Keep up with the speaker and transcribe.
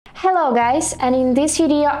Hello guys, and in this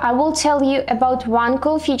video I will tell you about one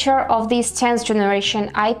cool feature of this 10th generation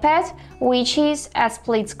iPad, which is a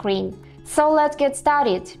split screen. So let's get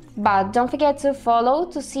started, but don't forget to follow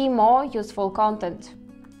to see more useful content.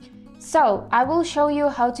 So I will show you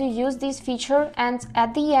how to use this feature, and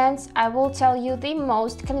at the end I will tell you the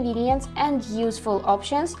most convenient and useful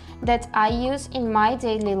options that I use in my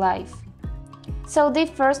daily life. So the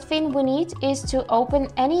first thing we need is to open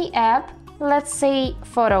any app. Let's say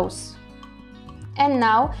Photos. And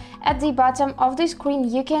now at the bottom of the screen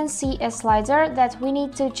you can see a slider that we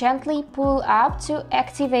need to gently pull up to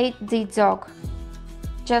activate the dock.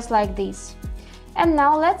 Just like this. And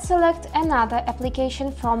now let's select another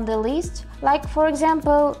application from the list, like for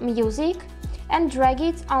example music, and drag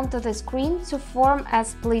it onto the screen to form a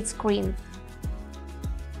split screen.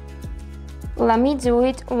 Let me do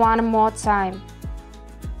it one more time.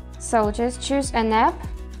 So just choose an app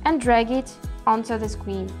and drag it onto the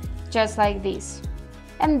screen, just like this.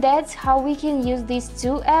 And that's how we can use these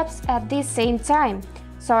two apps at the same time.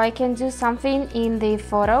 So I can do something in the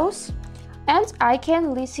photos and I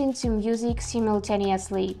can listen to music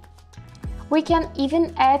simultaneously. We can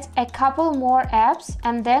even add a couple more apps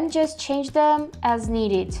and then just change them as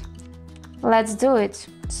needed. Let's do it.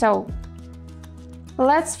 So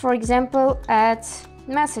let's, for example, add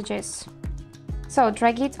messages. So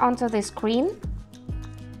drag it onto the screen.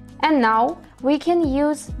 And now we can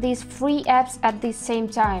use these three apps at the same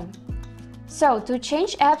time. So to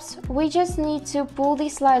change apps, we just need to pull the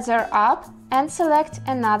slider up and select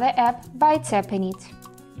another app by tapping it.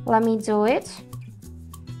 Let me do it.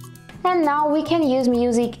 And now we can use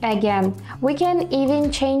music again. We can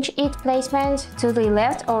even change its placement to the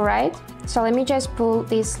left or right. So let me just pull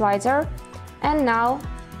this slider and now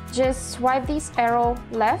just swipe this arrow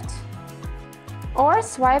left or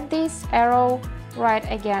swipe this arrow right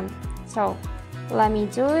again. So let me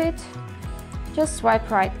do it. Just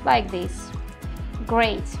swipe right like this.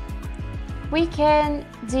 Great. We can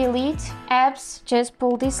delete apps. Just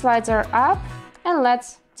pull this slider up and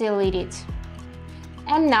let's delete it.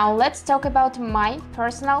 And now let's talk about my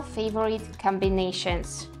personal favorite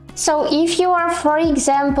combinations. So if you are, for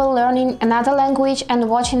example, learning another language and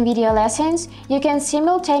watching video lessons, you can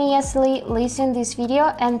simultaneously listen this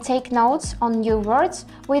video and take notes on new words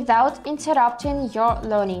without interrupting your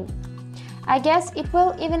learning. I guess it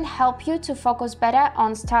will even help you to focus better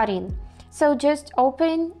on studying. So just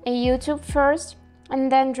open a YouTube first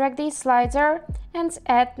and then drag the slider and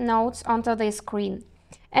add notes onto the screen.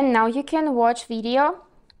 And now you can watch video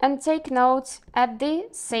and take notes at the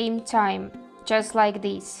same time. Just like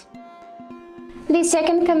this. The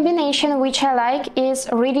second combination which I like is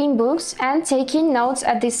reading books and taking notes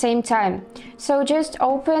at the same time. So just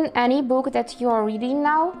open any book that you are reading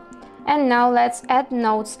now, and now let's add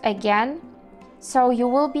notes again. So you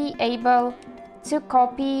will be able to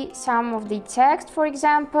copy some of the text, for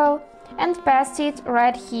example, and paste it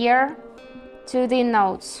right here to the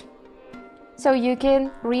notes. So you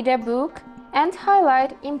can read a book and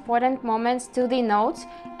highlight important moments to the notes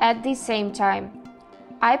at the same time.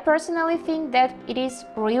 I personally think that it is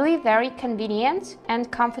really very convenient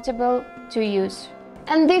and comfortable to use.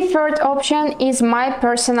 And the third option is my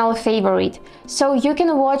personal favorite. So you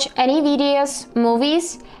can watch any videos,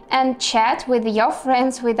 movies, and chat with your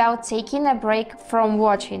friends without taking a break from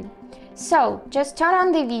watching. So just turn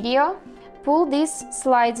on the video, pull this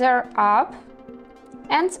slider up,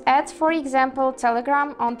 and add, for example,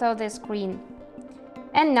 Telegram onto the screen.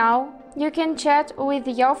 And now you can chat with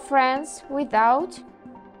your friends without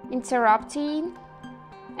interrupting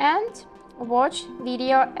and watch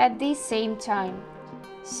video at the same time.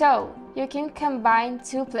 So you can combine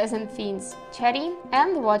two pleasant things, chatting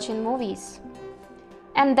and watching movies.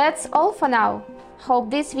 And that's all for now.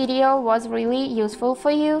 Hope this video was really useful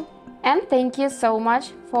for you, and thank you so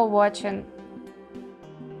much for watching.